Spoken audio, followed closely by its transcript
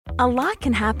A lot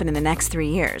can happen in the next 3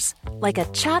 years. Like a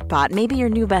chatbot may be your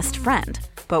new best friend.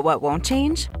 But what won't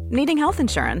change? Needing health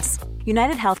insurance.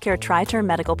 United Healthcare Tri-Term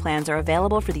Medical Plans are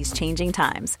available for these changing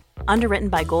times. Underwritten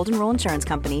by Golden Rule Insurance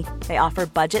Company, they offer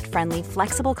budget-friendly,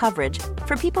 flexible coverage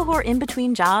for people who are in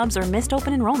between jobs or missed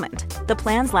open enrollment. The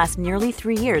plans last nearly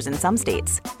 3 years in some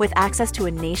states, with access to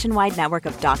a nationwide network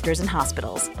of doctors and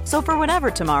hospitals. So for whatever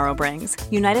tomorrow brings,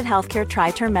 United Healthcare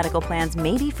Tri-Term Medical Plans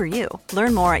may be for you.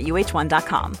 Learn more at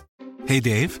uh1.com. Hey,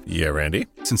 Dave. Yeah, Randy.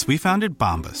 Since we founded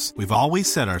Bombas, we've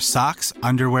always said our socks,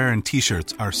 underwear, and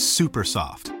T-shirts are super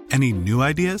soft. Any new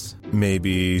ideas?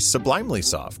 Maybe sublimely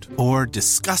soft. Or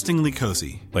disgustingly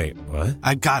cozy. Wait, what?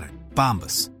 I got it.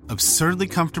 Bombas. Absurdly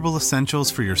comfortable essentials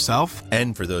for yourself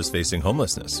and for those facing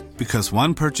homelessness. Because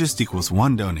one purchased equals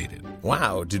one donated.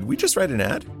 Wow, did we just write an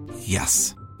ad?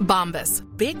 Yes. Bombas.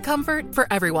 Big comfort for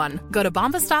everyone. Go to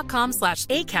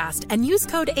bombas.com/ACAST and use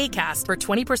code ACAST for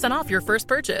 20% off your first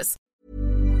purchase.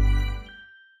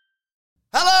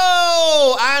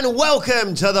 Hello and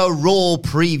welcome to the Raw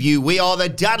Preview. We are the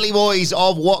Dudley Boys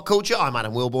of What Culture. I'm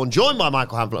Adam Wilborn, joined by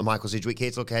Michael Hamlet and Michael Sidgwick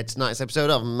here to look ahead to tonight's episode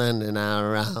of Men in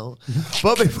Our Row.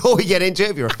 But before we get into it,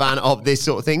 if you're a fan of this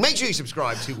sort of thing, make sure you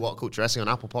subscribe to What Culture Wrestling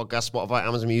on Apple Podcasts, Spotify,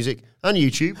 Amazon Music, and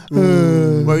YouTube,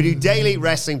 where we do daily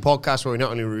wrestling podcasts where we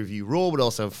not only review Raw, but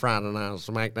also Friday Night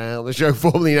SmackDown, the show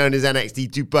formerly known as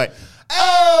NXT 2K.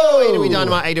 AEW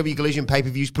Dynamite, AEW Collision,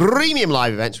 pay-per-views, premium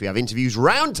live events. We have interviews,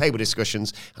 roundtable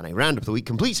discussions, and a roundup of the week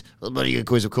complete with a bloody good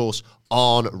quiz, of course,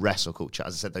 on Wrestle Culture.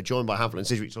 As I said, they're joined by Hamlet and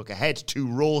Sidgwick to look ahead to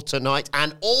Raw tonight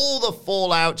and all the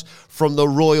fallout from the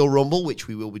Royal Rumble, which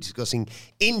we will be discussing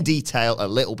in detail a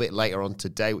little bit later on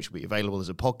today, which will be available as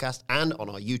a podcast and on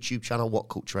our YouTube channel, What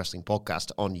Culture Wrestling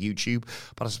Podcast on YouTube.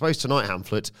 But I suppose tonight,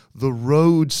 Hamlet, the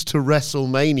Rhodes to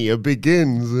WrestleMania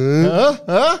begins.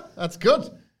 That's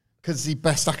good. Because he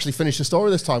best actually finish the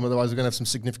story this time, otherwise we're going to have some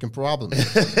significant problems.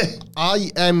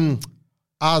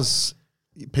 As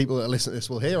people that listen to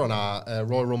this will hear on our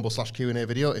Royal Rumble /Q&A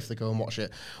video, if they go and watch it,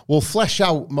 we'll flesh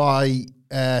out my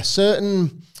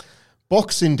certain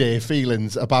Boxing Day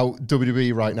feelings about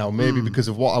WWE right now, maybe because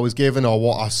of what I was given or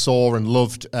what I saw and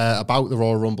loved about the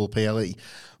Royal Rumble PLE.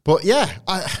 But yeah,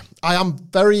 I am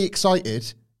very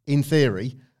excited, in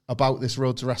theory, about this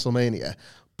road to WrestleMania,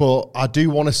 but I do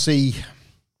want to see...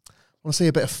 I want to see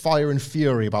a bit of fire and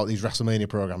fury about these WrestleMania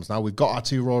programs. Now we've got our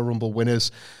 2 Royal Rumble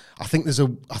winners. I think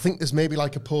there's maybe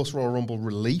like a post Royal Rumble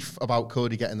relief about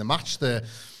Cody getting the match. The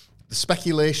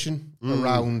speculation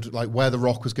around like where The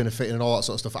Rock was going to fit in and all that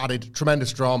sort of stuff added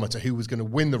tremendous drama to who was going to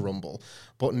win the Rumble.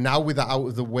 But now with that out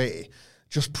of the way,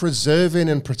 just preserving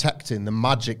and protecting the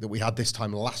magic that we had this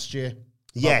time last year.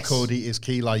 Yes, Cody is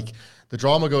key. Like the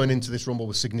drama going into this Rumble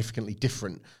was significantly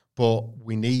different. But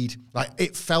we need,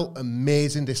 it felt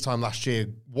amazing this time last year,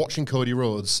 watching Cody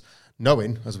Rhodes,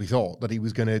 knowing, as we thought, that he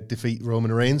was going to defeat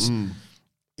Roman Reigns.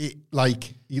 They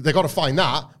got to find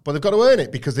that, but they've got to earn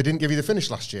it because they didn't give you the finish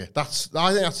last year. I think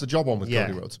that's the job on with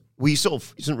Cody Rhodes. We sort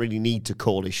of doesn't really need to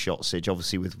call his shot, Sidge,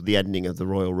 obviously, with the ending of the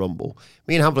Royal Rumble.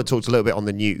 Me and Hamlet talked a little bit on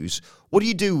the news. What do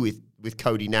you do with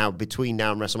Cody now, between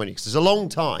now and WrestleMania? Because there's a long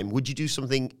time. Would you do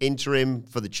something interim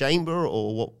for the Chamber,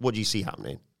 or what do you see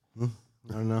happening?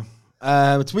 I don't know.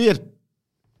 It's weird.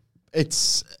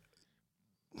 He's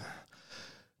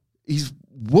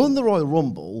won the Royal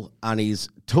Rumble and he's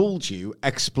told you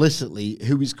explicitly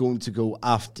who he's going to go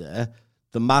after.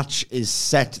 The match is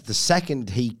set the second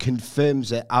he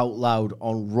confirms it out loud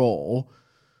on Raw.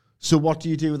 So what do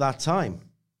you do at that time?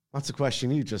 That's a question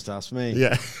you just asked me.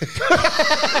 Yeah.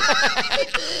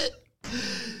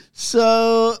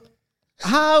 So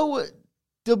how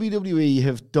WWE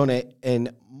have done it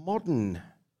in modern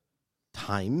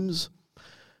times,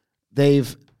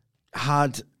 they've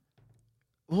had...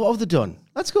 What have they done?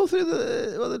 Let's go through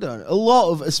what they've done. A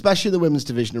lot of, especially the women's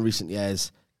division in recent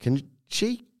years, can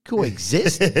she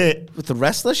coexist with the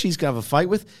wrestler she's going to have a fight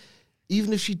with?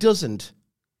 Even if she doesn't.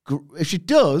 If she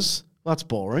does, well, that's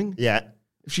boring. Yeah.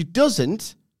 If she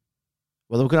doesn't,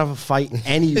 well, they're going to have a fight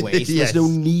anyway. So Yes. There's no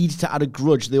need to add a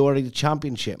grudge. They already had a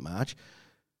championship match.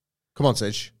 Come on,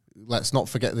 Sidge. Let's not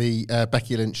forget the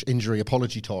Becky Lynch injury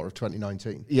apology tour of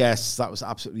 2019. Yes, that was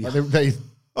absolutely They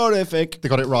horrific. They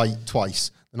got it right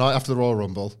twice. The night after the Royal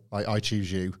Rumble, I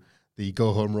Choose You, the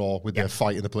Go Home Raw with their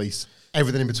fight in the police,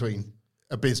 everything in between,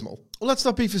 abysmal. Well, let's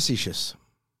not be facetious.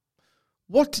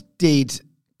 What did,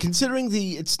 considering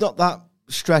it's not that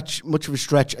much of a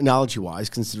stretch analogy-wise,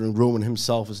 considering Roman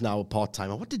himself is now a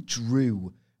part-timer, what did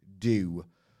Drew do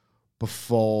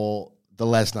before the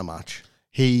Lesnar match?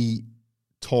 He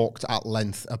talked at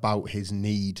length about his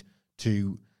need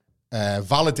to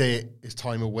validate his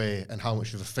time away and how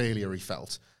much of a failure he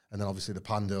felt. And then obviously the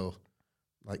Pando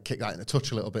like kick that in a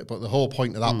touch a little bit. But the whole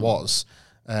point of that was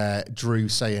Drew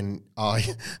saying, I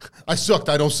sucked,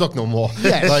 I don't suck no more.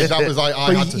 Yes. Like, that was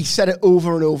like, he said it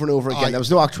over and over and over again. There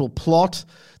was no actual plot.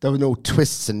 There were no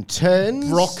twists and turns.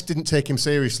 Brock didn't take him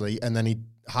seriously, and then he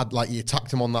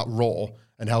attacked him on that Raw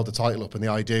and held the title up, and the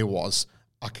idea was,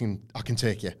 I can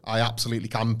take you. I absolutely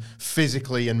can. I'm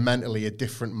physically and mentally a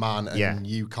different man, and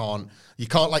you can't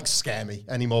like scare me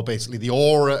anymore. Basically, the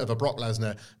aura of a Brock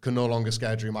Lesnar can no longer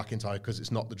scare Drew McIntyre because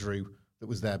it's not the Drew that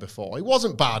was there before. It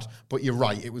wasn't bad, but you're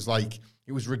right. It was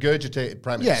regurgitated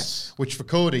premise, which for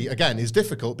Cody, again, is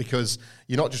difficult because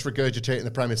you're not just regurgitating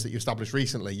the premise that you established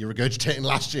recently, you're regurgitating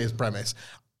last year's premise.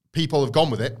 People have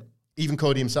gone with it. Even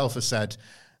Cody himself has said,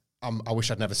 I wish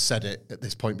I'd never said it at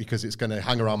this point because it's going to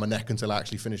hang around my neck until I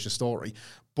actually finish the story.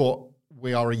 But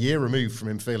we are a year removed from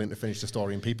him failing to finish the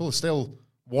story, and people are still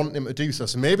wanting him to do so.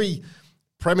 So maybe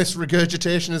premise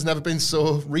regurgitation has never been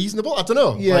so reasonable. I don't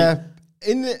know. Yeah.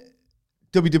 In the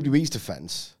WWE's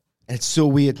defense, and it's so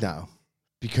weird now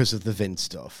because of the Vince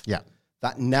stuff. Yeah.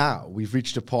 That now we've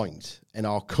reached a point in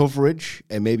our coverage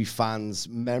and maybe fans'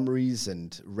 memories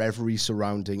and reverie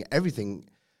surrounding everything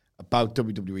about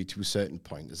WWE to a certain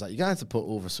point. Is that you're going to have to put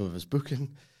over some of his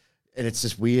booking, and it's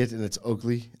just weird and it's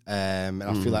ugly. And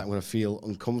I feel like I'm going to feel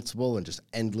uncomfortable and just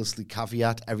endlessly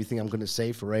caveat everything I'm going to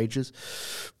say for ages.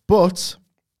 But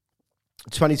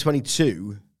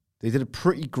 2022, they did a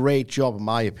pretty great job, in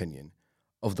my opinion,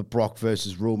 of the Brock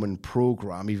versus Roman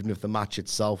program, even if the match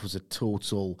itself was a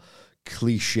total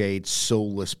cliched,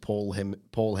 soulless Paul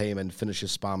Heyman finisher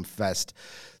spam fest.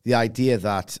 The idea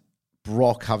that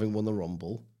Brock, having won the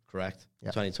Rumble, correct?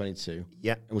 Yep. 2022.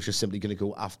 Yeah. And was just simply going to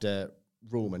go after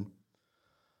Roman.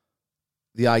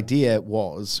 The idea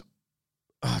was,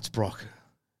 it's Brock.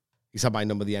 He's had my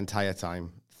number the entire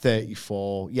time.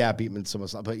 34. Yeah, I beat him in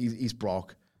SummerSlam, but he's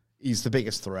Brock. He's the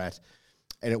biggest threat.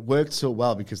 And it worked so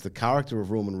well because the character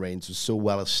of Roman Reigns was so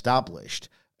well established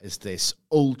as this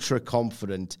ultra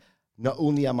confident, not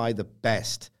only am I the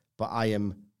best, but I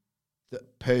am the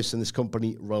person this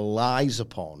company relies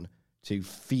upon to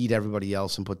feed everybody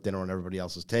else and put dinner on everybody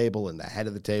else's table and the head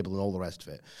of the table and all the rest of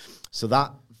it. So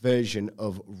that version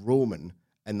of Roman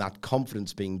and that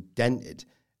confidence being dented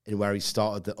in where he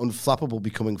started the unflappable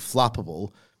becoming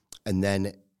flappable, and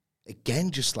then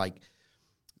again, just like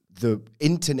the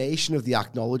intonation of the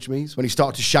acknowledge me's when he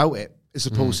started to shout it, as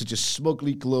opposed to just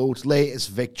smugly gloat, latest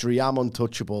victory, I'm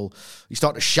untouchable. He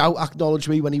started to shout acknowledge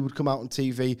me when he would come out on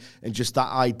TV, and just that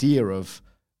idea of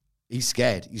he's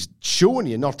scared. He's showing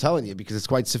you, not telling you, because it's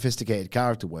quite sophisticated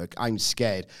character work. I'm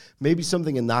scared. Maybe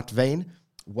something in that vein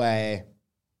where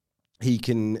he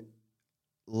can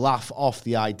laugh off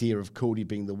the idea of Cody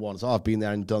being the one. So, I've been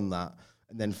there and done that.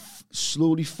 And then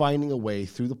slowly finding a way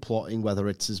through the plotting, whether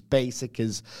it's as basic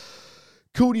as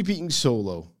Cody beating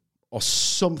Solo or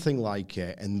something like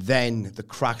it, and then the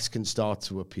cracks can start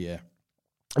to appear.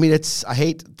 I mean, I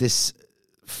hate this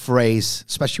phrase,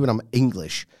 especially when I'm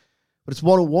English, but it's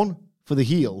 101 for the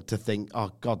heel to think,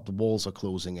 oh, God, the walls are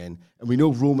closing in. And we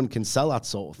know Roman can sell that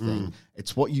sort of thing.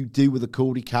 It's what you do with a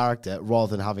Cody character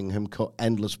rather than having him cut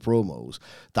endless promos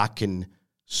that can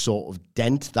sort of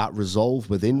dent that resolve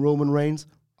within Roman Reigns.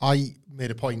 I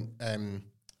made a point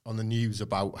on the news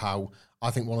about how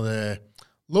I think one of the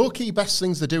low-key best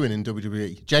things they're doing in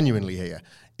WWE, genuinely here,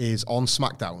 is on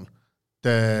SmackDown.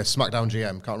 The SmackDown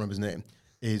GM, can't remember his name,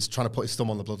 is trying to put his thumb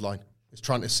on the bloodline. He's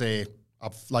trying to say,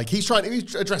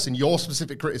 he's addressing your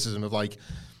specific criticism of like,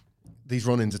 these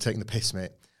run-ins are taking the piss,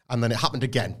 mate. And then it happened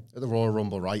again at the Royal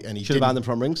Rumble, right? And he should have banned them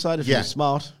from ringside if he was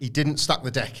smart. He didn't stack the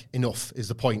deck enough, is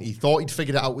the point. He thought he'd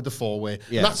figured it out with the four-way.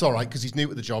 Yeah. And that's all right, because he's new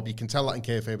to the job. You can tell that in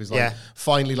kayfabe. He's like,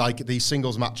 finally, like, these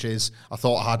singles matches, I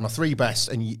thought I had my three best,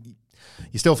 and you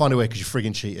still find a way because you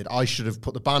friggin' cheated. I should have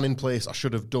put the ban in place. I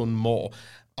should have done more.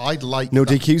 I'd like no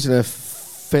DQs in a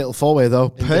fatal four-way,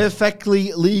 though. Indeed.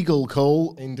 Perfectly legal,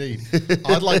 Cole. Indeed.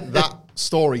 I'd like that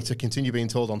story to continue being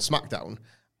told on SmackDown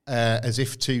as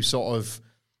if to sort of,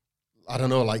 I don't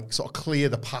know, like sort of clear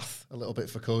the path a little bit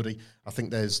for Cody. I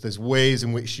think there's ways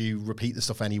in which you repeat the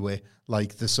stuff anyway,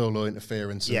 like the Solo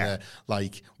interference and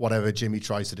like whatever Jimmy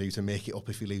tries to do to make it up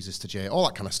if he loses to Jay, all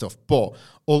that kind of stuff. But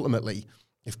ultimately,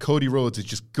 if Cody Rhodes is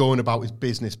just going about his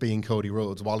business being Cody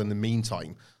Rhodes, while in the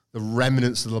meantime, the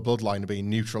remnants of the bloodline are being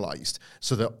neutralized,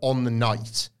 so that on the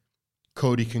night,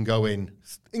 Cody can go in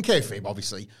kayfabe,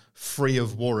 obviously, free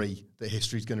of worry that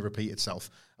history's going to repeat itself.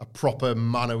 A proper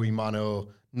mano-y-mano,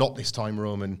 not this time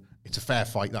Roman, it's a fair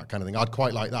fight, that kind of thing. I'd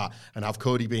quite like that, and have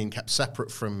Cody being kept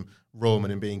separate from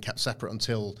Roman and being kept separate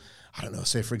until, I don't know,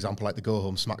 say, for example, like the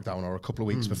go-home SmackDown or a couple of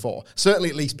weeks before. Certainly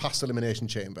at least past Elimination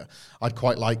Chamber. I'd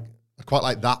quite like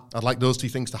that. I'd like those two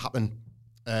things to happen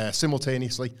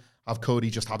simultaneously have Cody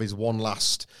just have his one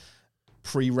last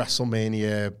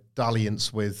pre-WrestleMania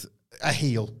dalliance with a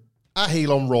heel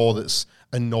on Raw that's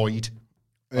annoyed.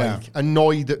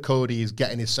 Annoyed that Cody is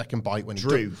getting his second bite when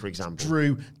Drew, for example.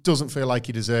 Drew doesn't feel like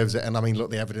he deserves it. And I mean, look,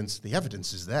 the evidence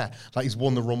is there. Like, he's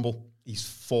won the Rumble. He's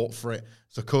fought for it.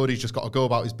 So Cody's just got to go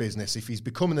about his business. If he's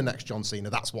becoming the next John Cena,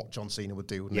 that's what John Cena would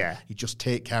do. Yeah. He'd just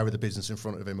take care of the business in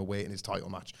front of him, awaiting his title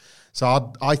match.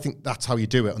 So I think that's how you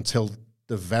do it until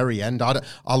the very end. I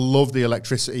love the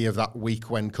electricity of that week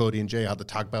when Cody and Jay had the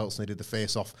tag belts and they did the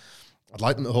face-off. I'd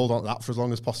like them to hold on to that for as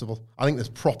long as possible. I think there's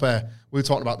proper... We were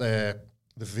talking about the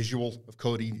visual of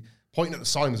Cody. Pointing at the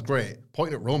sign was great.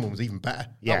 Pointing at Roman was even better.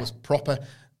 Yeah. That was proper.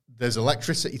 There's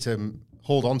electricity to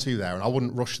hold on to there, and I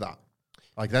wouldn't rush that.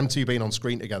 Like, them two being on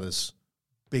screen together's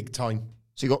big time.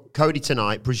 So you got Cody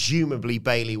tonight. Presumably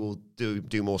Bayley will do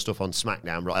more stuff on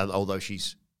SmackDown, right? Although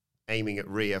she's aiming at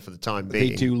Rhea for the time being.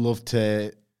 They do love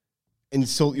to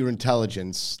insult your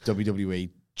intelligence, WWE,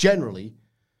 generally,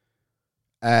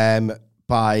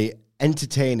 by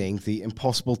entertaining the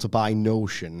impossible-to-buy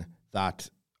notion that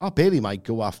Bayley might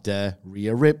go after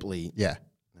Rhea Ripley. Yeah.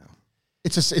 No. I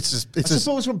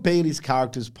suppose from Bayley's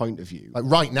character's point of view. Like,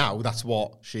 right now, that's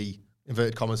what she,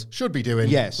 inverted commas, should be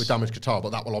doing with Damage Qatar,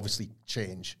 but that will obviously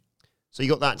change. So you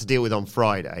got that to deal with on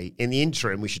Friday. In the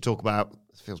interim, we should talk about,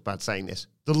 it feels bad saying this,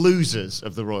 the losers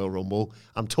of the Royal Rumble.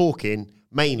 I'm talking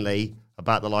mainly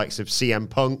about the likes of CM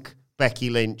Punk, Becky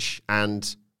Lynch,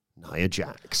 and Nia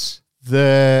Jax.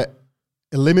 The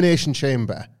Elimination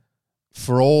Chamber,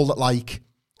 for all that, like,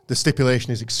 the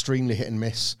stipulation is extremely hit and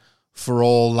miss, for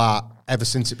all that, ever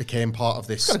since it became part of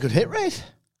this... It's got a good hit rate.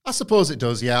 I suppose it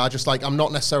does, yeah. I'm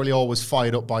not necessarily always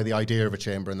fired up by the idea of a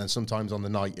chamber, and then sometimes on the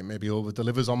night it maybe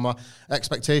over-delivers on my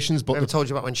expectations. But I ever told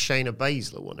you about when Shayna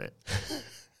Baszler won it?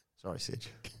 Sorry, Sid.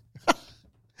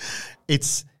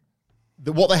 It's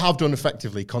what they have done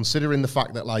effectively, considering the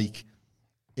fact that, like,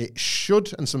 it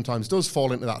should and sometimes does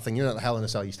fall into that thing. You know, the Hell in a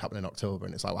Cell used to happen in October,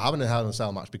 and it's like, we're having a Hell in a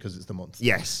Cell match because it's the month.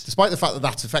 Yes. Despite the fact that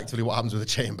that's effectively what happens with a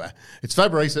chamber. It's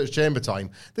February, so it's chamber time.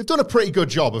 They've done a pretty good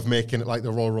job of making it like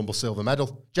the Royal Rumble silver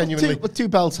medal. Genuinely. With two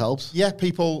belts helps. Yeah,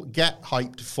 people get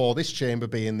hyped for this chamber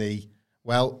being the,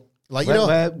 well, like,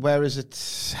 where is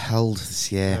it held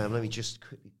this year? Let me just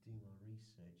quickly do my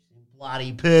research. In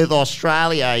bloody Perth,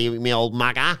 Australia, you me old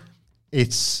magger.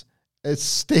 It's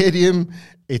stadium.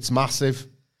 It's massive.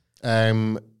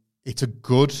 It's a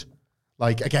good,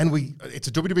 like, again, it's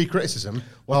a WWE criticism.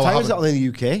 What time is that in the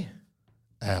UK?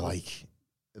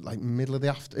 Like middle of the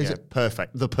afternoon. Is it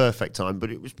perfect? The perfect time, but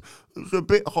it was a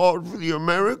bit hard for the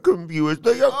American viewers.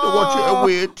 They have to watch it at a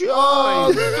weird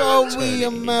time. Sorry,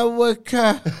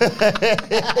 America.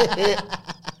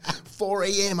 4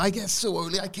 a.m. I get so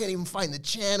early I can't even find the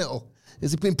channel.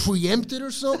 Has it been preempted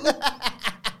or something?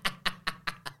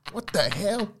 What the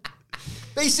hell?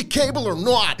 Basic cable or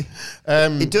not?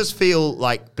 It does feel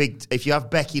like big. If you have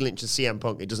Becky Lynch and CM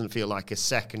Punk, it doesn't feel like a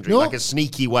secondary, like a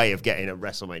sneaky way of getting a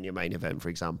WrestleMania main event, for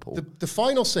example. The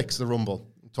final six, the Rumble.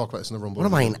 We'll talk about this in the Rumble. What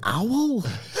am I, an owl?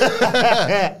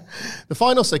 The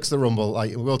final six, the Rumble,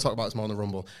 like, we'll talk about this more in the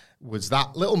Rumble, was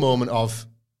that little moment of,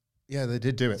 yeah, they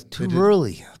did do it. Too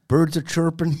early. Birds are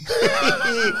chirping.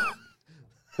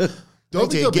 Don't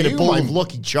get a bowl of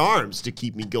Lucky Charms to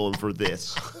keep me going for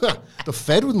this. The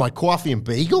Fed with my coffee and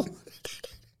bagel?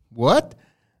 What?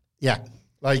 Yeah.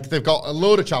 Like, they've got a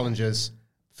load of challenges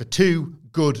for two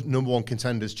good number one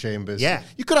contenders chambers. Yeah.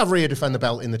 You could have Rhea defend the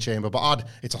belt in the chamber, but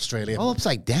it's Australia. All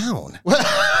upside down.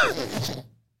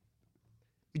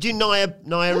 Would you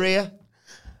Nia Rhea?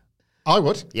 I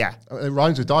would. Yeah. It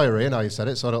rhymes with diarrhea, now you said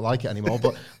it, so I don't like it anymore.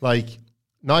 But, like,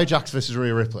 Nia Jax versus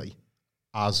Rhea Ripley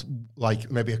as, like,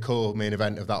 maybe a co-main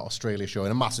event of that Australia show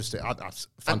in a massive state. That's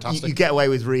fantastic. You get away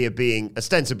with Rhea being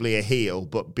ostensibly a heel,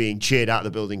 but being cheered out of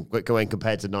the building when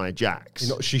compared to Nia Jax. You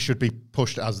know, she should be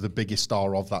pushed as the biggest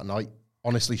star of that night.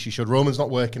 Honestly, she should. Roman's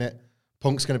not working it.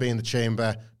 Punk's going to be in the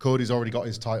chamber. Cody's already got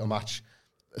his title match.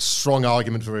 A strong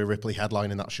argument for Rhea Ripley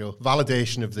headlining that show.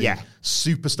 Validation of the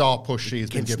superstar push she has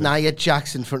been given. Nia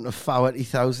Jax in front of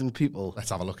 40,000 people. Let's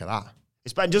have a look at that.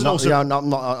 I'm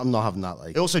not having that.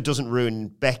 Like, it also doesn't ruin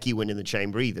Becky winning the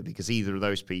chamber either, because either of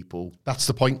those people. That's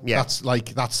the point. Yeah, that's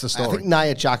the story. I think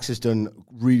Nia Jax has done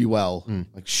really well.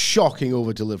 Like, shocking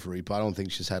over delivery, but I don't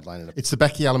think she's headlining it. It's the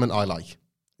Becky element I like.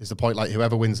 Is the point, like,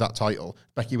 whoever wins that title,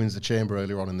 Becky wins the chamber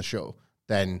earlier on in the show,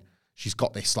 then she's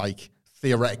got this, like,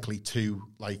 theoretically two,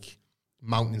 like,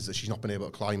 mountains that she's not been able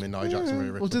to climb in Nia Jax and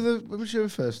Rhea Ripley. We'll do the women's show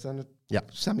first then. Yeah.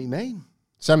 Semi-main.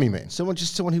 Semi-main. Someone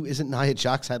who isn't Nia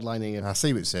Jax headlining it. I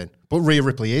see what you're saying. But Rhea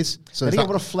Ripley is. So I think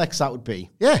what a flex that would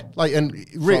be. Yeah. Like, and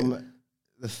from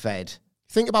the Fed.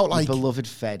 Think about, like, the beloved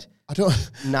Fed.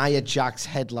 Nia Jax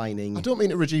headlining. I don't mean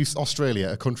to reduce Australia,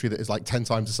 a country that is like 10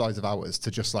 times the size of ours,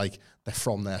 to just like, they're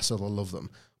from there, so they'll love them.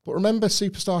 But remember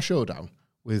Superstar Showdown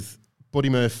with Buddy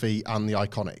Murphy and the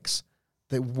Iconics?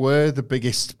 They were the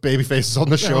biggest baby faces on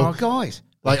the show. Oh, guys.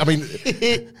 Like, I mean,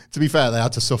 to be fair, they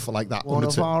had to suffer like that. One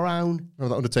of our own. Remember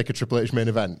that Undertaker Triple H main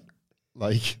event?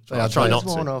 Like, I'll try not to.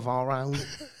 One of our own.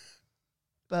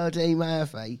 Buddy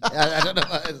Murphy. I don't know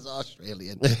if it's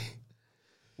Australian.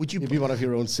 You'd be one of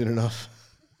your own soon enough.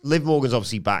 Liv Morgan's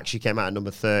obviously back. She came out at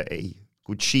number 30.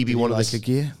 Would she be one of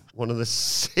the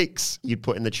 6 you'd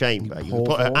put in the chamber? You would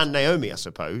put her and Naomi, I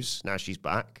suppose. Now she's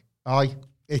back.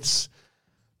 This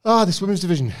women's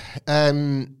division.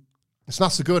 It's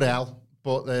not so good, Al,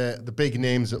 but the big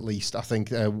names at least, I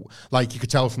think, like you could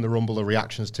tell from the Rumble, the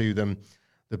reactions to them,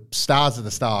 the stars are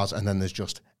the stars, and then there's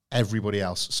just everybody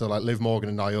else. So like Liv Morgan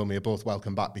and Naomi are both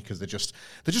welcome back because they're just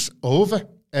over.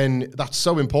 And that's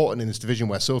so important in this division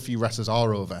where so few wrestlers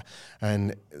are over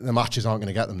and the matches aren't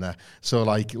going to get them there. So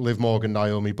like Liv Morgan,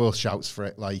 Naomi, both shouts for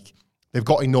it. Like they've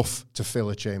got enough to fill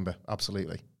a chamber.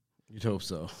 Absolutely. You'd hope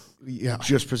so. Yeah.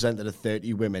 Just presented a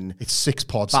 30 women. It's 6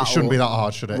 pods. It shouldn't be that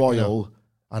hard, should it? Royal.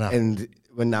 I know. And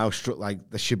we're now struck like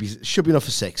there should be enough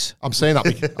for 6. I'm saying that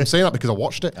because I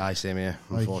watched it. I same here,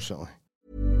 unfortunately.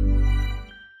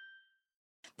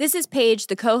 This is Paige,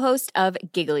 the co-host of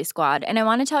Giggly Squad, and I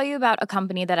want to tell you about a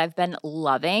company that I've been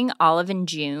loving, Olive &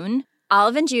 June.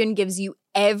 Olive & June gives you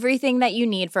everything that you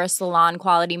need for a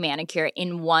salon-quality manicure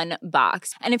in one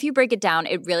box. And if you break it down,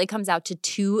 it really comes out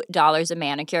to $2 a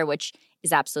manicure, which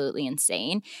is absolutely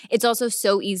insane. It's also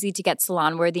so easy to get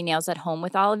salon-worthy nails at home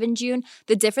with Olive & June.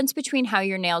 The difference between how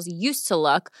your nails used to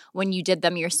look when you did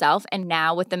them yourself and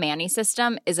now with the Mani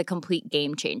system is a complete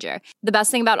game changer. The best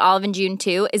thing about Olive & June,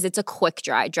 too, is it's a quick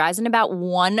dry. Dries in about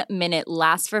 1 minute,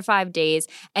 lasts for 5 days,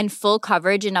 and full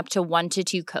coverage in up to 1 to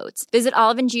 2 coats. Visit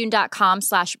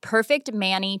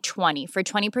oliveandjune.com/perfectmani20 for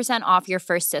 20% off your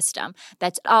first system.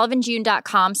 That's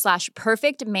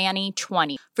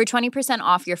oliveandjune.com/perfectmani20 for 20%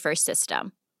 off your first system.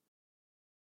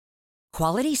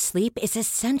 Quality sleep is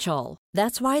essential.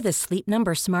 That's why the Sleep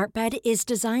Number Smart Bed is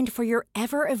designed for your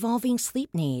ever-evolving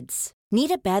sleep needs.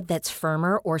 Need a bed that's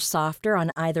firmer or softer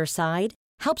on either side?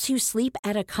 Helps you sleep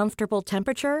at a comfortable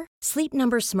temperature? Sleep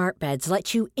Number Smart Beds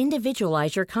let you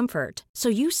individualize your comfort, so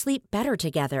you sleep better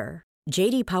together.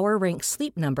 J.D. Power ranks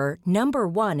Sleep Number number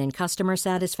 1 in customer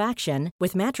satisfaction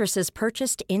with mattresses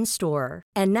purchased in-store.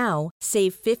 And now,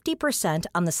 save 50%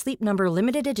 on the Sleep Number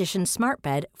Limited Edition Smart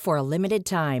Bed for a limited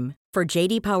time. For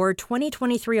J.D. Power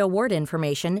 2023 award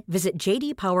information, visit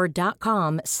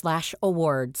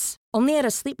jdpower.com/awards. Only at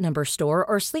a Sleep Number store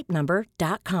or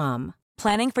sleepnumber.com.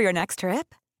 Planning for your next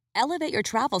trip? Elevate your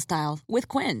travel style with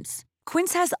Quince.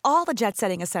 Quince has all the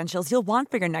jet-setting essentials you'll want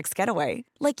for your next getaway,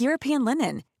 like European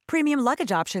linen, premium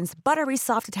luggage options, buttery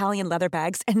soft Italian leather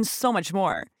bags, and so much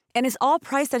more. And is all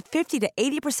priced at 50 to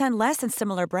 80% less than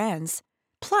similar brands.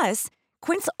 Plus,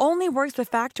 Quince only works with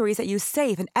factories that use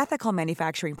safe and ethical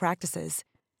manufacturing practices.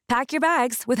 Pack your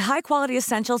bags with high-quality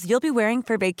essentials you'll be wearing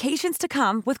for vacations to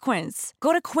come with Quince.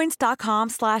 Go to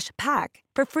quince.com/pack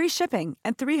for free shipping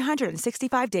and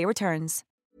 365-day returns.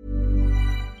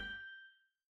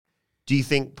 Do you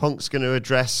think Punk's going to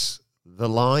address the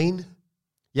line?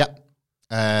 Yep.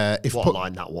 What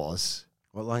line that was?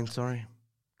 What line, sorry?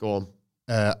 Go on.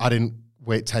 I didn't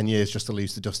wait 10 years just to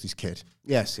lose to Dusty's kid.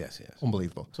 Yes.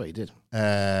 Unbelievable. That's what you did.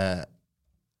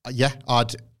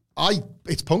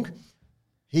 It's Punk.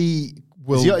 He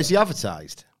will... Is he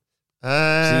advertised?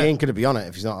 So he ain't going to be on it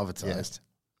if he's not advertised.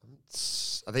 Yeah.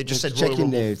 They just said check your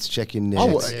notes.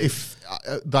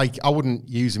 I wouldn't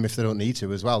use him if they don't need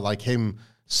to as well. Like him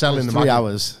selling the 3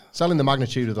 hours. Selling the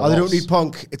magnitude of the they don't need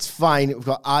Punk. It's fine. We've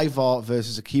got Ivar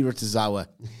versus Akira Tozawa.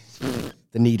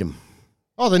 They need him.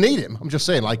 Oh, they need him. I'm just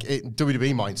saying, like,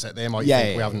 WWE mindset, they might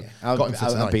think we haven't got him for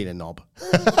tonight. I'm being a knob.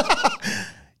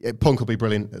 Punk will be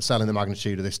brilliant at selling the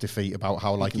magnitude of this defeat about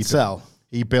how, like, he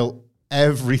built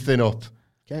everything up.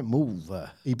 Can't move.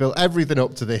 He built everything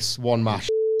up to this one match,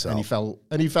 and he fell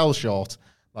short.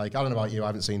 Like, I don't know about you, I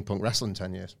haven't seen Punk wrestle in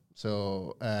 10 years.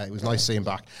 So it was nice to see him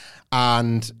back.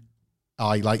 And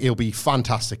he'll be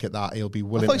fantastic at that. He'll be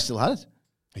willing. I thought he still had it.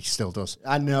 He still does.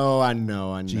 I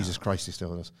know. Jesus Christ, he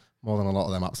still does. More than a lot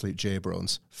of them absolute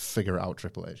J-Brons. Figure it out,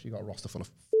 Triple H. You got a roster full of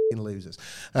f***ing losers.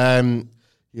 Yeah,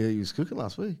 he was cooking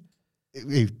last week.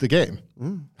 The game?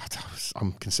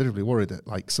 I'm considerably worried that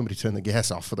like somebody turned the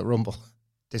gas off for the Rumble.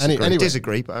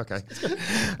 Disagree, but okay.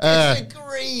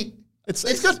 Disagree. It's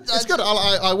good. It's good.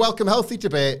 I welcome healthy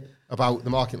debate about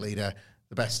the market leader.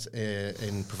 the best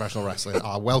in professional wrestling.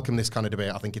 I welcome this kind of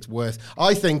debate. I think it's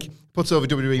puts over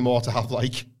WWE more to have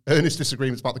like earnest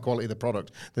disagreements about the quality of the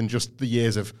product than just the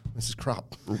years of this is crap.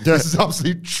 This is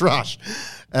absolute trash.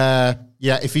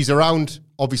 If he's around,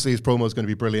 obviously his promo is going to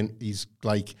be brilliant. He's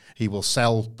like, he will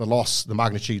sell the loss, the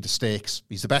magnitude, the stakes.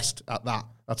 He's the best at that.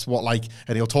 That's what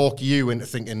and he'll talk you into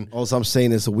thinking. All I'm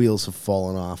saying is the wheels have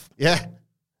fallen off. Yeah.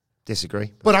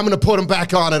 Disagree. But I'm going to put him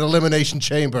back on at Elimination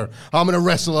Chamber. I'm going to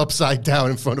wrestle upside down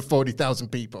in front of 40,000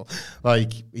 people. I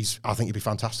think he'd be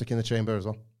fantastic in the Chamber as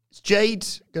well. Is Jade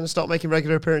going to start making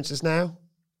regular appearances now?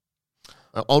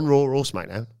 On Raw or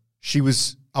SmackDown?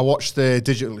 I watched the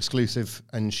digital exclusive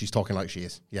and she's talking like she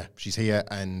is. Yeah, she's here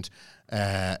and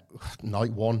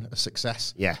night one, a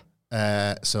success. Yeah.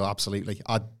 So absolutely.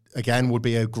 Would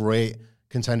be a great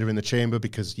contender in the Chamber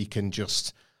because you can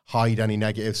just hide any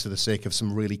negatives for the sake of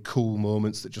some really cool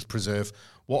moments that just preserve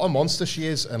what a monster she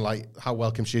is and like how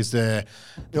welcome she is there.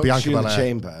 Bianca Belair in the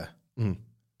Chamber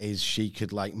is she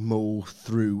could like mow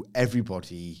through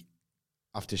everybody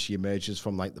after she emerges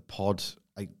from like the pod,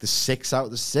 like the 6 out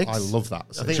of the 6. I love that.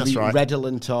 I think that's right.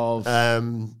 Redolent of it's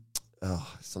on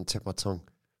the tip of my tongue.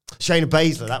 Shayna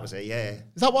Baszler, that was it. Yeah.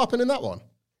 Is that what happened in that one?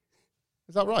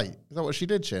 Is that right? Is that what she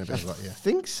did, Shayna Baszler? I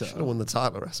think so. Should have won the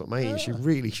title at WrestleMania. She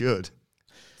really should.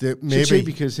 Maybe. Should she,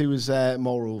 because he was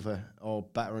more over or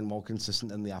better and more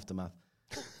consistent in the aftermath.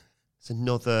 It's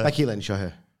another Becky Lynch or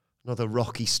her. Another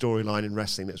rocky storyline in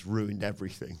wrestling that's ruined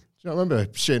everything. Do you not remember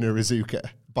Shayna Rizuka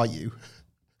bite you?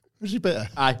 Was she bitter?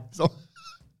 Aye. So,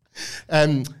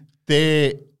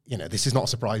 this is not a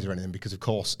surprise or anything because of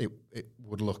course it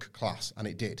would look class and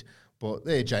it did. But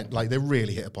they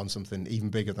really hit upon something even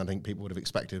bigger than I think people would have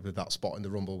expected with that spot in the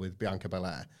Rumble with Bianca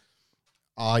Belair.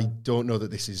 I don't know that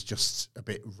this is just a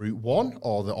bit route one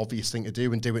or the obvious thing to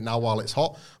do and do it now while it's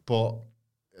hot, but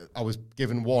I was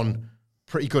given one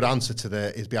pretty good answer to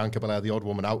the is Bianca Belair the odd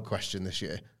woman out question this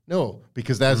year. No,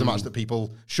 because there's a match that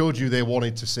people showed you they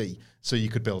wanted to see, so you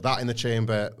could build that in the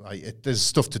Chamber. There's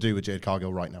stuff to do with Jade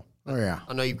Cargill right now. Oh, yeah.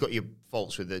 I know you've got your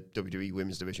faults with the WWE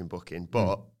Women's Division booking,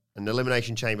 but an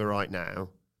Elimination Chamber right now,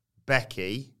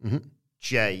 Becky,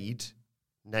 Jade,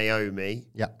 Naomi,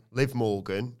 Liv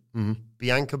Morgan,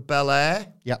 Bianca Belair,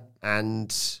 and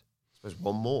I suppose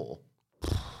one more.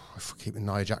 If we're keeping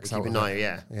Nia Jax out. Keeping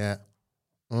Nia, yeah.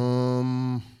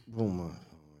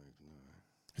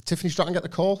 Did Tiffany Stratton get the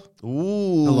call?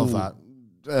 Ooh. I love that.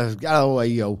 Get away,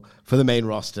 yo, for the main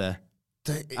roster.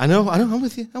 I know, I'm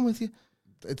with you. Some of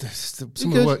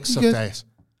the work sucked ass.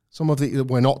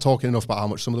 We're not talking enough about how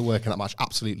much some of the work in that match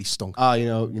absolutely stunk.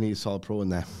 You need a solid pro in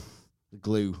there. The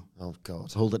glue. Oh,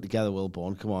 God. Hold it together,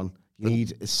 Wilborn. Come on. You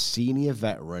need a senior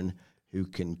veteran who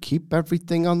can keep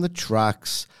everything on the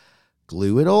tracks,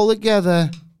 glue it all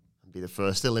together. And be the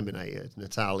first eliminated,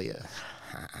 Natalia.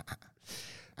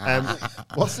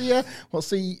 What's the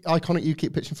iconic you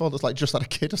keep pitching for that's like just had a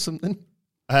kid or something?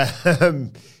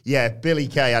 Billie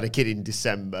Kay had a kid in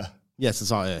December. Yes,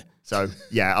 that's all right. So,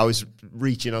 I was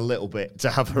reaching a little bit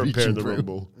to have her appear in the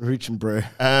Rumble. Reaching, bro.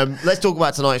 Let's talk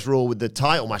about tonight's Raw with the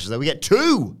title matches, though. We get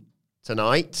 2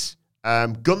 tonight.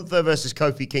 Gunther versus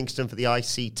Kofi Kingston for the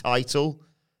IC title.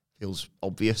 Feels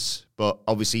obvious, but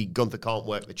obviously Gunther can't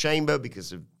work the Chamber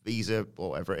because of visa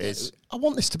or whatever it is. I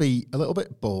want this to be a little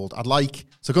bit bold.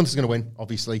 So Gunther's going to win,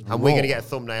 obviously. And we're going to get a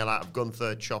thumbnail out of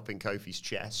Gunther chopping Kofi's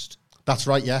chest. That's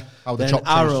right, yeah. How the chop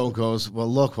Arrow goes, well,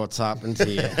 look what's happened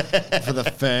here for the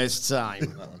first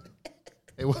time.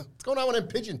 What's going on with them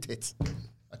pigeon tits?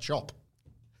 A chop.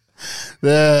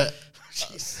 I'd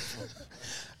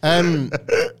like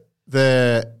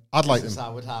them. That's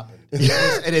how it happened.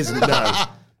 It isn't, no.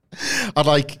 I'd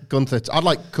like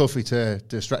Kofi to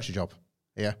do a stretcher job.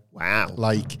 Yeah. Wow.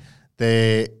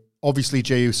 Obviously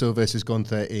Jey Uso versus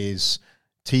Gunther is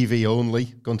TV only.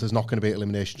 Gunther's not going to be at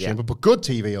Elimination Chamber, but good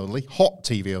TV only, hot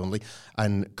TV only.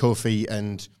 And Kofi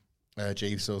and Jey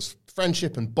Uso's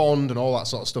friendship and bond and all that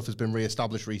sort of stuff has been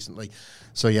re-established recently.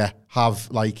 So have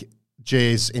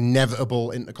Jay's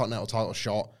inevitable Intercontinental title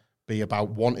shot be about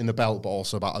wanting the belt, but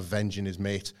also about avenging his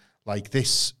mate.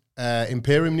 This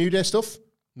Imperium New Day stuff,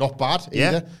 not bad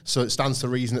either. So it stands to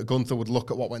reason that Gunther would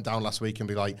look at what went down last week and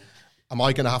be like, am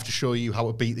I going to have to show you how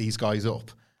to beat these guys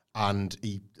up? And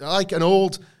he, like an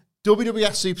old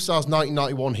WWF Superstars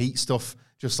 1991 heat stuff,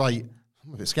 I'm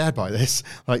a bit scared by this.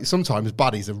 Sometimes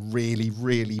baddies are really,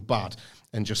 really bad.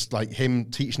 And just him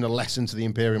teaching a lesson to the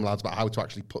Imperium lads about how to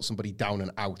actually put somebody down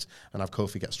and out and have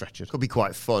Kofi get stretchered. Could be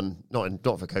quite fun. Not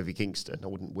for Kofi Kingston. I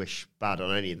wouldn't wish bad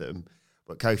on any of them.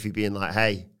 But Kofi being like,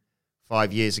 hey,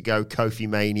 5 years ago, Kofi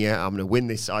Mania, I'm going to win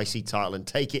this IC title and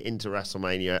take it into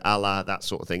WrestleMania, a la that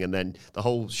sort of thing. And then the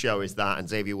whole show is that, and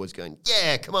Xavier Woods going,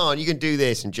 yeah, come on, you can do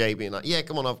this. And Jay being like, yeah,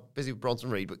 come on, I'm busy with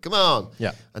Bronson Reed, but come on.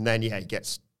 Yeah. And then, yeah, he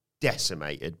gets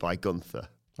decimated by Gunther.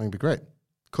 I think it'd be great.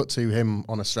 Cut to him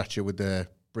on a stretcher with the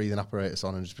breathing apparatus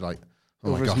on and just be like,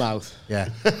 oh Over my his God. mouth. Yeah.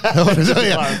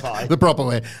 Yeah. The proper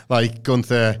way. Like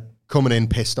Gunther coming in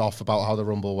pissed off about how the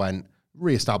Rumble went,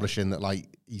 re-establishing that like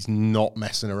he's not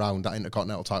messing around. That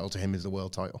Intercontinental title to him is the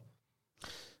world title.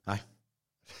 Aye.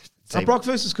 And Brock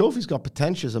versus Kofi's got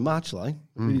potential as a match, like.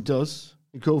 It really does.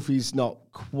 And Kofi's not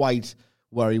quite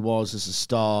where he was as a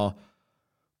star,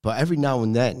 but every now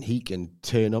and then he can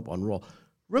turn up on Raw.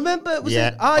 Remember, was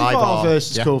it Ivar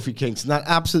versus Kofi Kingston? That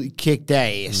absolutely kicked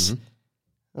ass.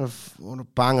 What a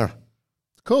banger.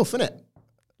 Cool, isn't it?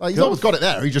 Like, he's always got it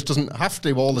there. He just doesn't have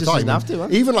to all the time. Doesn't have to,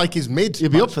 man. Even like his mid. He'll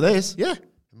be up for this. Yeah.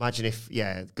 Imagine if,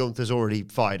 Gunther's already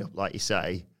fired up, like you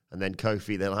say, and then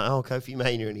Kofi, they're like, oh, Kofi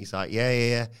Mania, and he's like,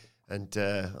 yeah. And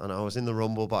I was in the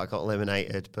Rumble, but I got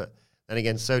eliminated. But then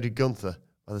again, so did Gunther,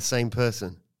 by the same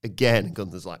person. Again,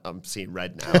 Gunther's like, I'm seeing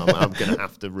red now. I'm going to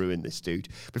have to ruin this dude.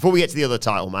 Before we get to the other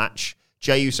title match,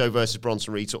 Jey Uso versus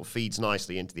Bronson Reed sort of feeds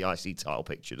nicely into the IC title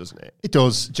picture, doesn't it? It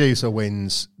does. Jey Uso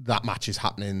wins. That match is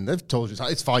happening. They've told you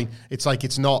it's fine. It's like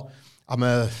it's not. I'm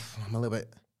a little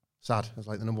bit sad. I was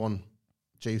like the number one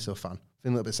Jey Uso fan.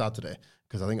 Feeling a little bit sad today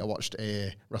because I think I watched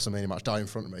a WrestleMania match die in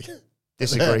front of me.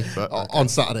 Disagree, but on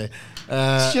Saturday.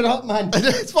 Shut up, man.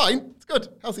 It's fine. It's good.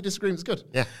 Healthy disagreement's good.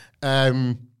 Yeah.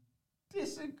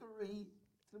 Disagree.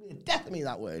 It's going to be a death of me,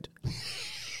 that word.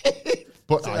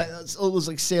 But that's all those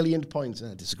like salient points.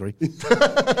 I disagree.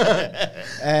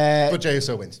 But Jey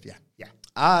Uso wins. Yeah.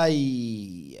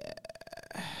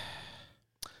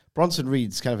 Bronson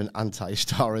Reed's kind of an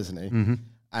anti-star, isn't he? Mm-hmm.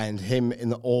 And him in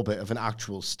the orbit of an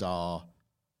actual star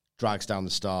drags down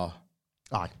the star.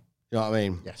 Aye. You know what I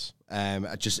mean? Yes.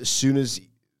 Just as soon as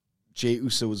Jey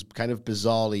Uso was kind of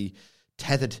bizarrely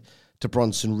tethered to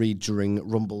Bronson Reed during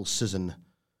Rumble season,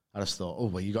 I just thought, oh,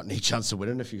 well, you got any chance of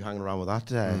winning if you're hanging around with that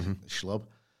schlub.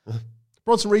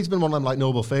 Bronson Reed's been one of them like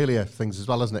noble failure things as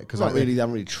well, hasn't it? Because they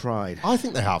haven't really tried. I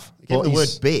think they have. Get the word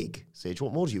big, Sige.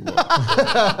 What more do you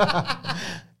want?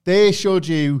 They showed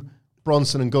you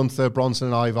Bronson and Gunther,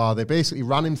 Bronson and Ivar. They basically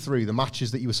ran him through the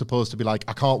matches that you were supposed to be like,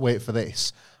 I can't wait for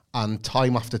this. And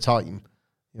time after time,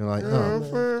 you're like,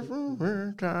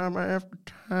 oh. Time after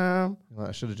time. Like,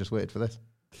 I should have just waited for this.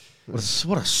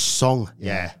 What a song.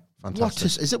 Yeah.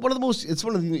 Fantastic. Is it one of the most? It's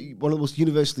one of the most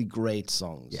universally great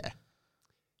songs. Yeah.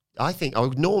 I think I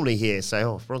would normally say,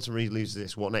 oh, if Bronson Reed loses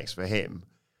this, what next for him?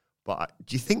 But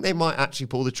do you think they might actually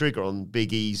pull the trigger on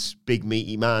Big E's Big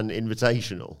Meaty Man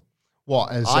Invitational?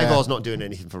 What? Ivar's not doing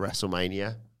anything for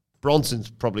WrestleMania. Bronson's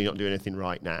probably not doing anything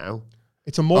right now.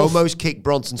 It's a more almost kicked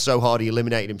Bronson so hard he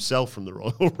eliminated himself from the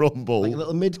Royal Rumble. Like a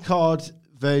little mid-card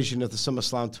version of the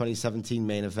SummerSlam 2017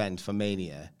 main event for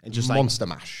Mania. And just Monster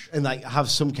Mash. And like have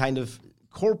some kind of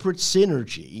corporate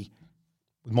synergy.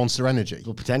 With Monster Energy.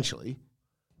 Well, potentially.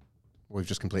 We've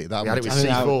just completed that. We had it with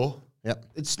C4. Yep.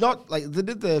 It's not like they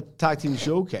did the tag team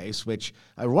showcase, which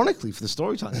ironically for the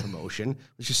storytelling promotion,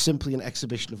 was just simply an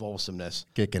exhibition of awesomeness.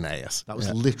 Kicking ass. That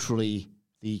was literally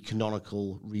the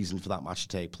canonical reason for that match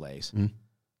to take place. Mm.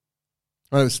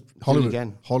 Well, it was Hollywood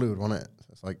again. Hollywood, wasn't it?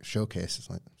 It's like showcase. It's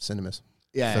like cinemas.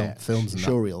 Yeah. Films and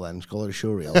showreel then. Call it a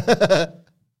showreel.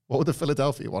 What would the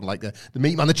Philadelphia one like? The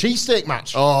Meat Man, the cheesesteak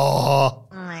match. Oh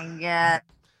my God.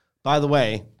 By the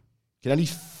way, can any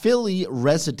Philly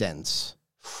residents,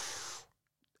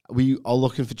 we are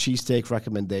looking for cheesesteak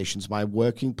recommendations. My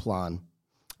working plan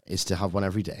is to have one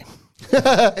every day.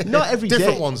 Not every day.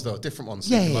 Different ones, though. Different ones.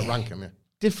 Yeah, So you can, yeah. like, rank them, yeah.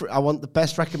 Different. I want the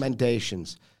best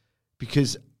recommendations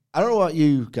because I don't know about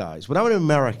you guys. When I'm in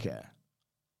America,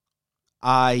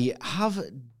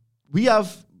 we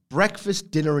have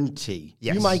breakfast, dinner, and tea.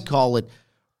 Yes. You might call it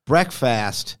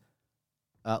breakfast,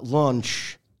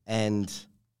 lunch, and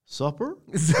supper.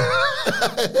 What's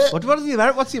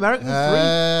the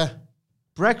American three?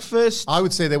 Breakfast. I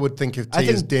would say they would think of tea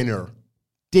as dinner.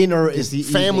 Dinner is the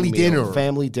family evening meal. dinner.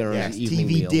 Family dinner is the evening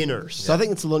TV meal. dinners. So I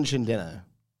think it's lunch and dinner.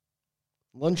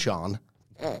 Lunch on.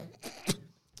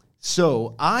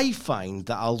 So I find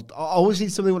that I'll always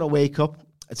eat something when I wake up.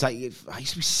 It's like I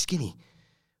used to be skinny.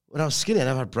 When I was skinny, I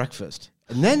never had breakfast.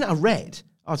 And then I read,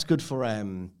 it's good for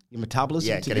your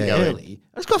metabolism to get be it going. early.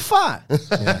 I just got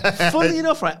fat. Funnily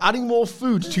enough, right, adding more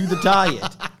food to the diet.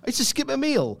 I used to skip a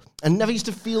meal and never used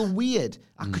to feel weird.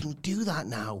 I couldn't do that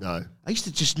now. No. I used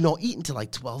to just not eat until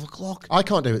like 12 o'clock. I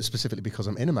can't do it specifically because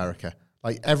I'm in America.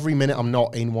 Like, every minute I'm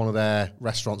not in one of their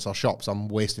restaurants or shops, I'm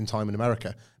wasting time in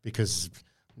America because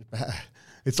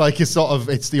It's like it's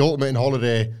the ultimate in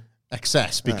holiday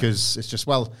excess because it's just,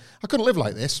 well, I couldn't live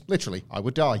like this. Literally, I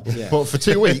would die. Yeah. But for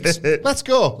 2 weeks, let's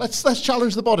go. Let's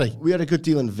challenge the body. We had a good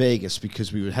deal in Vegas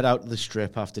because we would head out to the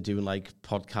strip after doing like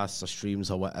podcasts or streams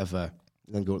or whatever,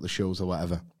 and then go to the shows or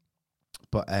whatever.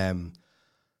 But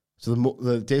so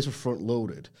the days were front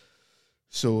loaded.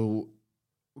 So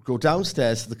we'd go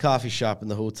downstairs to the coffee shop in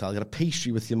the hotel, get a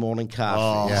pastry with your morning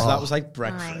coffee. So that was like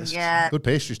breakfast. Good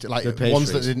pastries, like Good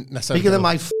ones that didn't necessarily. Bigger than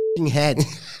my f***ing head.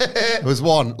 There was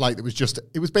one like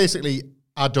it was basically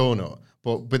a donut,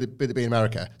 but with it being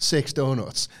America, 6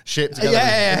 donuts shaped together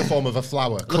in the form of a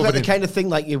flower. Look like the kind of thing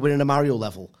like you win in a Mario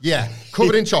level. Yeah,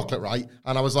 covered in chocolate, right?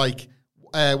 And I was like,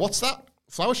 what's that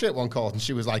flower shaped one called? And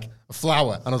she was like, a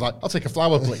flower. And I was like, I'll take a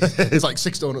flower, please. It's like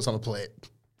 6 donuts on a plate.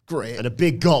 Great. And a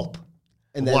big gulp.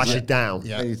 And then wash it down.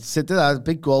 Yeah. And you sit there, a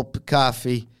big gulp of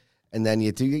coffee, and then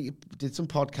you did some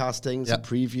podcasting, some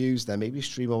previews, then maybe a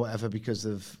stream or whatever because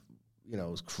of, it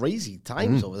was crazy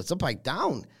times over. It's up, like,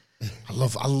 down. I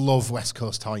love West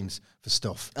Coast times for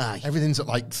stuff. Everything's at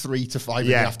like 3 to 5 in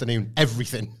the afternoon.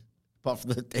 Everything. Apart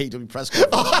from the AEW press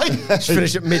conference.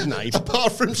 Finish at midnight.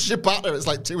 Apart from Shibata, it's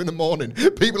like 2 a.m.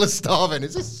 People are starving.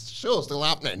 Is this show still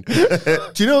happening?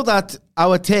 Do you know that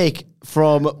our take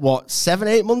from,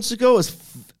 7-8 months ago is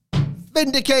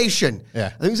vindication? Yeah. I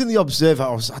think it was in The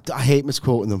Observer. I hate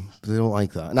misquoting them, but they don't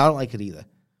like that. And I don't like it either.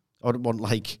 I wouldn't want,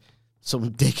 like,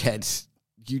 some dickhead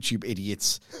YouTube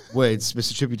idiots' words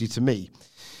misattributed to me.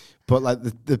 But, like,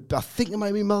 I think it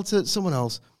might be melted someone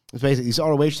else. It's basically, these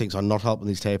ROH things are not helping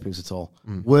these tapings at all.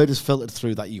 Word is filtered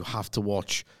through that you have to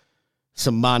watch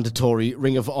some mandatory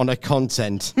Ring of Honor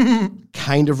content,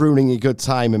 kind of ruining a good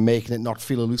time and making it not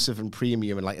feel elusive and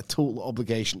premium and like a total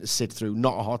obligation to sit through,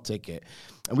 not a hot ticket.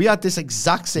 And we had this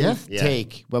exact same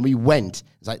take when we went.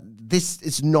 It's like, this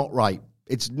is not right.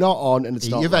 It's not on and it's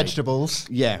not your right. vegetables.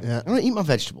 Yeah. I don't eat my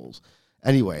vegetables.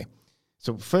 Anyway,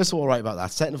 so first of all, right about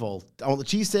that. Second of all, I want the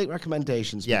cheesesteak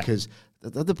recommendations because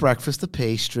the breakfast, the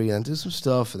pastry, and then do some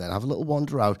stuff, and then have a little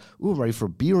wander out. Ooh, I'm ready for a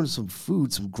beer and some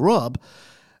food, some grub.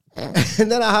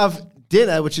 And then I have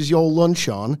dinner, which is your lunch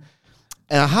on.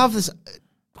 And I have this,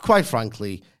 quite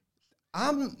frankly,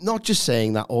 I'm not just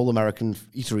saying that all American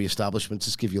eatery establishments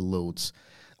just give you loads.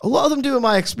 A lot of them do in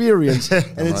my experience, and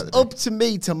it's up to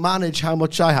me to manage how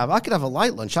much I have. I could have a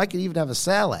light lunch. I could even have a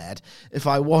salad if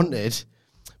I wanted.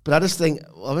 But I just think,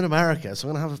 well, I'm in America, so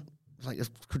I'm going to have like a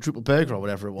quadruple burger or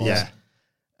whatever it was. Yeah.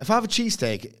 If I have a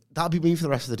cheesesteak, that'll be me for the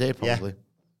rest of the day, probably. Yeah.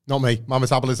 Not me. My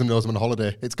metabolism knows I'm on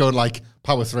holiday. It's going like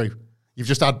power through. You've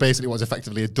just had basically what's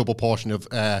effectively a double portion of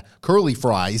curly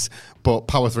fries, but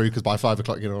power through because by 5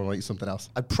 o'clock you're going to eat something else.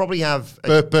 I'd probably have...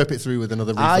 burp it through with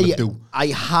another refill of dew. I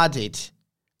had it,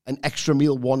 an extra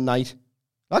meal one night.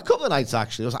 A couple of nights,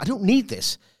 actually. I was like, I don't need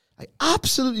this. I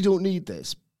absolutely don't need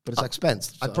this. But it's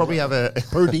expensive. I'd probably have a...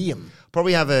 per diem.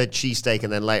 Probably have a cheesesteak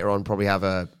and then later on probably have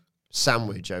a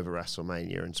sandwich over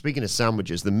WrestleMania. And speaking of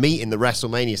sandwiches, the meat in the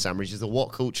WrestleMania sandwich is the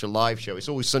What Culture live show. It's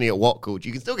always sunny at What Culture.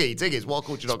 You can still get your tickets,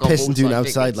 whatculture.com. Pissing doing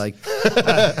outside, like.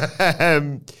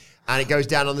 And it goes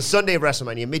down on the Sunday of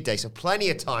WrestleMania midday, so plenty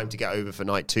of time to get over for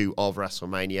night 2 of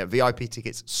WrestleMania. VIP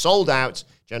tickets sold out.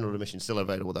 General admission still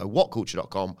available, though.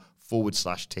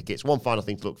 whatculture.com/tickets. One final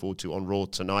thing to look forward to on Raw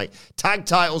tonight. Tag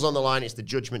titles on the line. It's the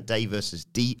Judgment Day versus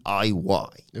DIY.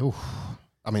 Ooh.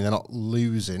 I mean, they're not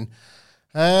losing.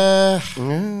 I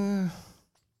don't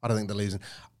think they're losing.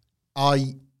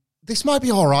 This might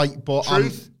be all right, but...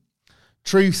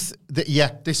 Truth,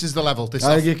 this is the level.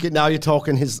 Now you're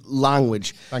talking his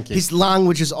language. Thank you. His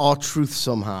language is our truth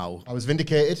somehow. I was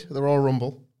vindicated. The Royal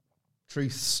Rumble.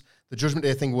 Truths. The Judgment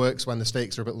Day thing works when the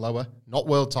stakes are a bit lower. Not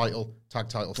world title, tag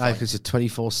titles. Because it's a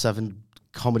 24/7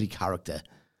 comedy character.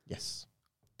 Yes.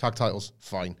 Tag titles,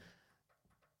 fine.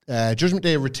 Judgment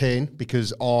Day retain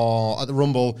because at the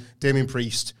Rumble, Damien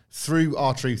Priest threw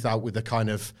R-Truth out with a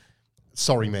kind of,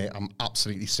 sorry, mate, I'm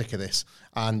absolutely sick of this.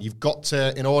 And you've got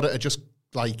to, in order to just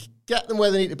like get them where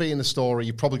they need to be in the story,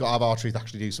 you've probably got to have R-Truth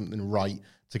actually do something right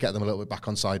to get them a little bit back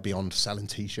on side beyond selling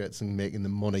T-shirts and making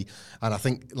them money. And I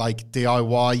think like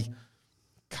DIY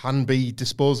can be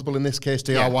disposable in this case.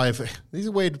 DIY, these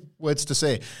are weird words to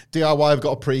say. DIY have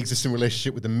got a pre-existing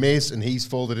relationship with The Miz, and he's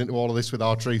folded into all of this with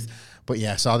R-Truth. But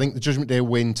yeah, so I think the Judgment Day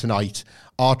win tonight.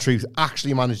 R-Truth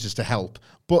actually manages to help.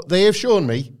 But they have shown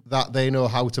me that they know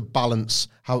how to balance,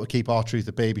 how to keep R-Truth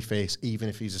a babyface, even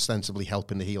if he's ostensibly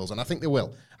helping the heels. And I think they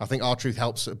will. I think R-Truth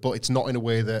helps, but it's not in a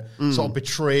way that sort of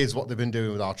betrays what they've been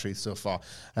doing with R-Truth so far.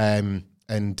 And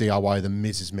DIY, the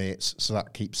Miz's mates, so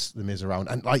that keeps the Miz around.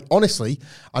 And like honestly,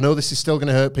 I know this is still going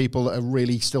to hurt people that are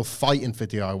really still fighting for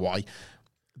DIY.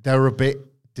 They're a bit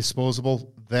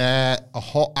disposable. They're a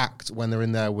hot act when they're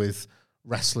in there with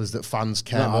wrestlers that fans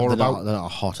care more about. They're not a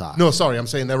hot act. No, sorry, I'm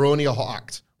saying they're only a hot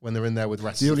act when they're in there with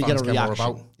wrestlers You only fans get a care more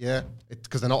reaction. about. Yeah,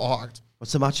 because they're not a hot act.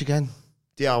 What's the match again?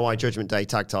 DIY Judgment Day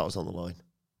tag titles on the line.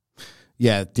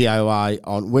 Yeah, DIY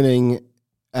on winning.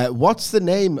 What's the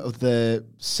name of the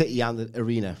city and the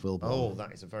arena, Wilborn? Oh,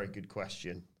 that is a very good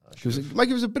question. Might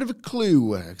give us a bit of a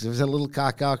clue, because if it's a little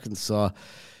cock Arkansas,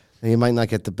 then you might not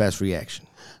get the best reaction.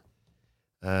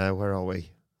 Where are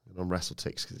we? On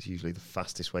WrestleTix, because it's usually the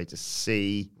fastest way to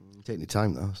see. Taking your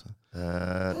time, though.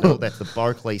 So. No, that's the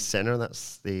Barclays Center.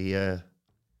 That's the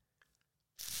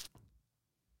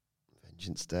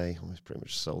Vengeance Day. Almost pretty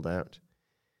much sold out.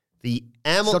 The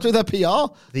Stop doing that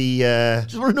PR.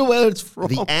 Just want to know where it's from.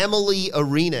 The Amalie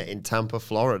Arena in Tampa,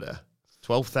 Florida.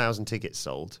 12,000 tickets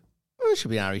sold. Well, it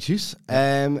should be Ari Juice.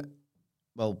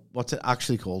 Well, what's it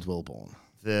actually called, Wilborn?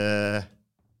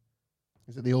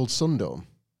 Is it the old Sundome?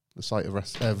 The site of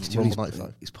Rumble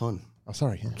 95? His pun. Oh,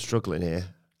 sorry. I'm struggling here.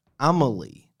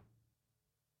 Amalie.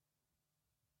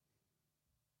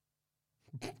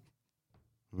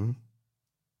 Hmm?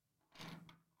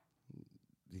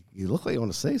 You look like you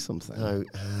want to say something. No.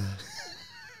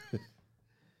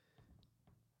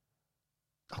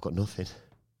 I've got nothing.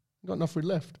 Got nothing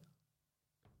left.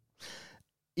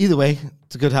 Either way,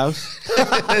 it's a good house.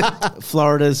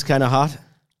 Florida's kind of hot.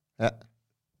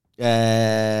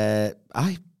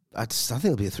 I think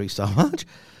it'll be a 3-star match.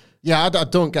 Yeah, I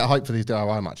don't get hyped for these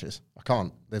DIY matches. I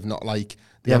can't. They've not like...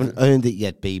 They haven't earned it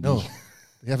yet, baby. No.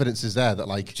 The evidence is there that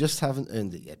like... Just haven't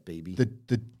earned it yet, baby.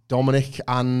 The Dominic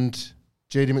and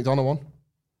JD McDonough one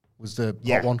was the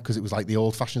hot one because it was like the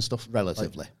old-fashioned stuff.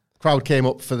 Relatively. Like, crowd came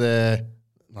up for the...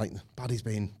 Like, Baddy's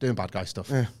been doing bad guy stuff.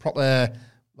 Yeah. Proper...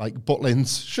 Like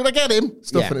Butlins, should I get him?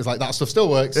 Stuff, and it's like that stuff still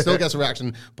works, still gets a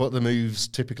reaction, but the moves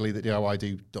typically that DIY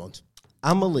do don't.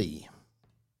 Amalie.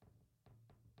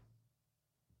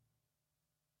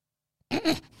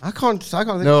 I can't think.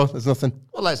 No, there's nothing.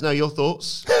 Well, let us know your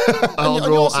thoughts on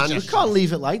Raw and... You can't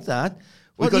leave it like that.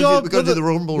 We've got to do the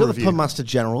Rumble you're review. You're the Pun Master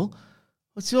General.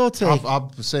 What's your take? I'm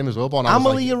the same as well, Bon.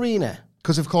 Amalie Arena.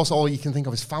 Because, of course, all you can think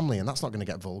of is family, and that's not going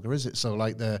to get vulgar, is it? So,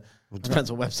 like, It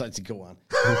depends what website you go on.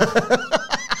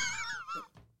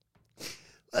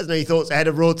 Let us know your thoughts ahead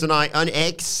of Raw tonight on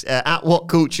X, at What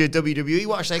Culture WWE.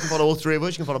 Watch, they can follow all three of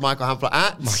us. You can follow Michael Hamflett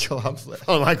at... Michael Hamflett.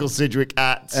 Follow Michael Sidgwick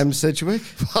at... Sidgwick.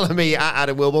 Follow me at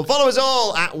Adam Wilborn. Follow us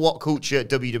all at What Culture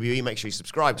WWE. Make sure you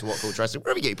subscribe to What Culture Wrestling,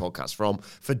 wherever you get your podcasts from,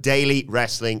 for daily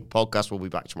wrestling podcasts. We'll be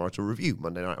back tomorrow to review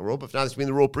Monday Night Raw. But for now, this has been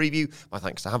the Raw preview. My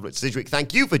thanks to Hamflett Sidgwick.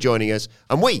 Thank you for joining us,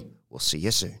 and we will see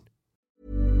you soon.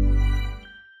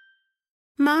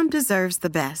 Mom deserves the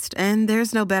best, and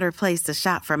there's no better place to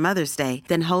shop for Mother's Day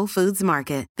than Whole Foods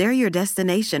Market. They're your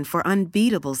destination for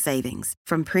unbeatable savings,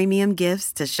 from premium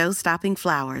gifts to show-stopping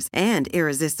flowers and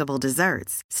irresistible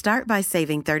desserts. Start by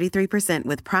saving 33%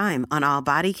 with Prime on all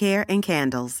body care and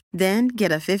candles. Then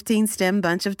get a 15-stem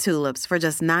bunch of tulips for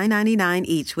just $9.99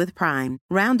 each with Prime.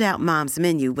 Round out Mom's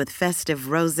menu with festive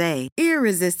rosé,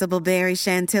 irresistible berry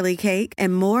chantilly cake,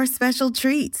 and more special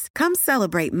treats. Come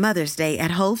celebrate Mother's Day at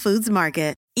Whole Foods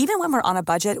Market. Even when we're on a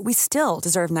budget, we still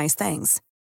deserve nice things.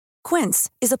 Quince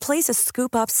is a place to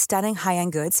scoop up stunning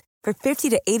high-end goods for 50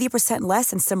 to 80%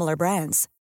 less than similar brands.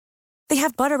 They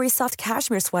have buttery soft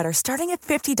cashmere sweaters starting at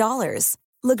 $50,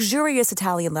 luxurious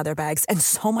Italian leather bags, and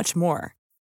so much more.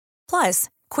 Plus,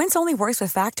 Quince only works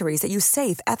with factories that use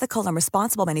safe, ethical, and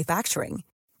responsible manufacturing.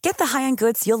 Get the high-end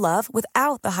goods you'll love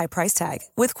without the high price tag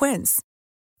with Quince.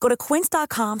 Go to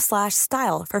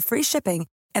quince.com/style for free shipping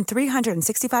and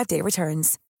 365-day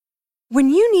returns. When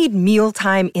you need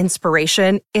mealtime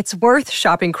inspiration, it's worth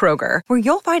shopping Kroger, where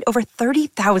you'll find over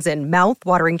 30,000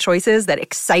 mouth-watering choices that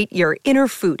excite your inner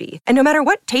foodie. And no matter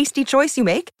what tasty choice you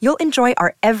make, you'll enjoy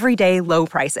our everyday low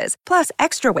prices, plus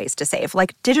extra ways to save,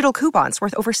 like digital coupons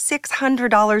worth over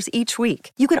 $600 each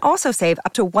week. You can also save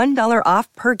up to $1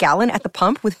 off per gallon at the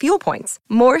pump with fuel points.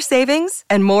 More savings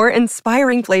and more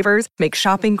inspiring flavors make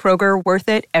shopping Kroger worth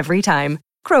it every time.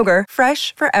 Kroger,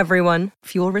 fresh for everyone.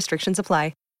 Fuel restrictions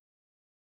apply.